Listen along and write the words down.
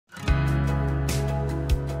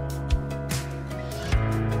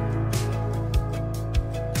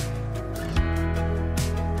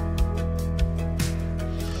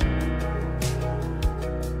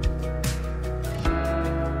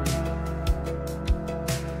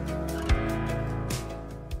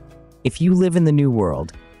If you live in the new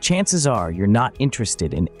world, chances are you're not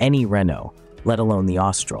interested in any Renault, let alone the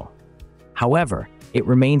Austral. However, it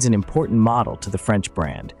remains an important model to the French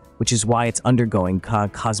brand, which is why it's undergoing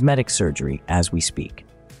cosmetic surgery as we speak.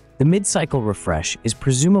 The mid-cycle refresh is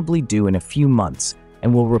presumably due in a few months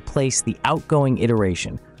and will replace the outgoing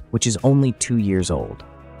iteration, which is only 2 years old.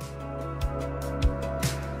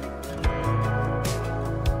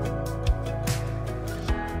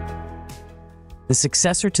 The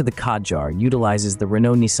successor to the Kadjar utilizes the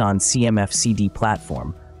Renault-Nissan CMF-CD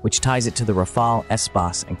platform, which ties it to the Rafale,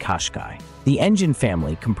 Espace, and Qashqai. The engine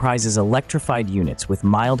family comprises electrified units with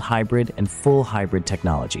mild hybrid and full hybrid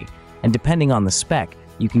technology, and depending on the spec,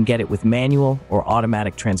 you can get it with manual or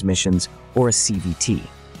automatic transmissions or a CVT.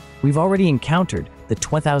 We've already encountered the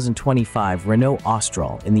 2025 Renault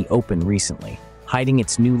Austral in the open recently, hiding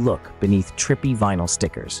its new look beneath trippy vinyl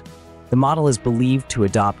stickers. The model is believed to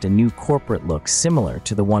adopt a new corporate look similar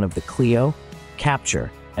to the one of the Clio,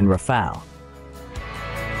 Capture, and Rafale.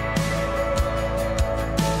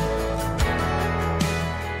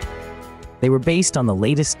 They were based on the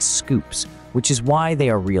latest scoops, which is why they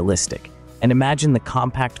are realistic, and imagine the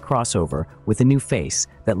compact crossover with a new face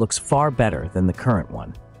that looks far better than the current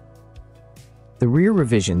one. The rear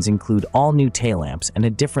revisions include all new tail lamps and a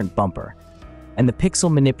different bumper, and the pixel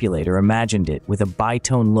manipulator imagined it with a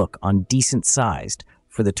bitone look on decent-sized,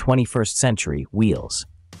 for the 21st century, wheels.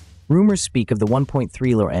 Rumors speak of the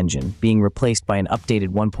 1.3-liter engine being replaced by an updated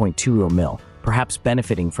 1.2-liter mill, perhaps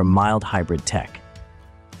benefiting from mild hybrid tech.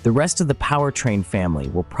 The rest of the powertrain family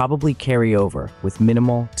will probably carry over with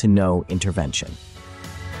minimal to no intervention.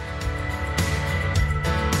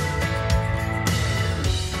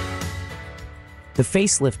 The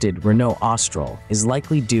facelifted Renault Austral is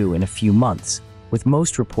likely due in a few months, with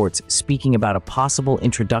most reports speaking about a possible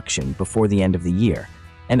introduction before the end of the year,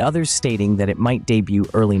 and others stating that it might debut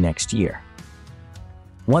early next year.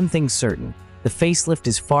 One thing's certain, the facelift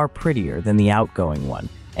is far prettier than the outgoing one,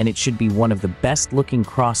 and it should be one of the best-looking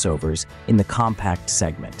crossovers in the compact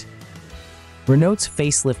segment. Renault's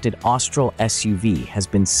facelifted Austral SUV has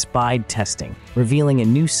been spied testing, revealing a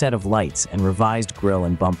new set of lights and revised grille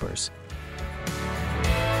and bumpers.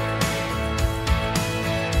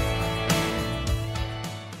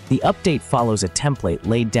 The update follows a template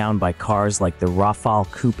laid down by cars like the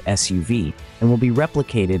Rafale Coupe SUV and will be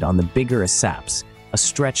replicated on the bigger Espace, a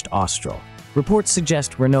stretched Austral. Reports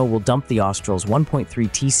suggest Renault will dump the Austral's 1.3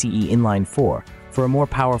 TCE inline-4 for a more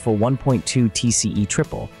powerful 1.2 TCE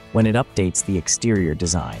triple when it updates the exterior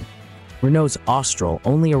design. Renault's Austral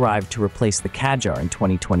only arrived to replace the Kadjar in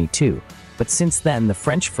 2022, but since then the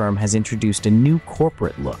French firm has introduced a new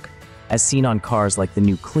corporate look, as seen on cars like the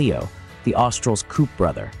new Clio, the Austral's Coupe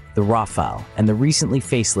brother, the Rafale, and the recently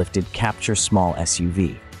facelifted Capture small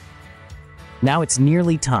SUV. Now it's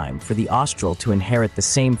nearly time for the Austral to inherit the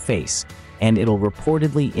same face, and it'll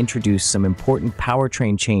reportedly introduce some important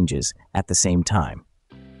powertrain changes at the same time.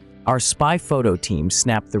 Our spy photo team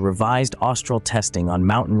snapped the revised Austral testing on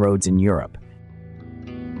mountain roads in Europe,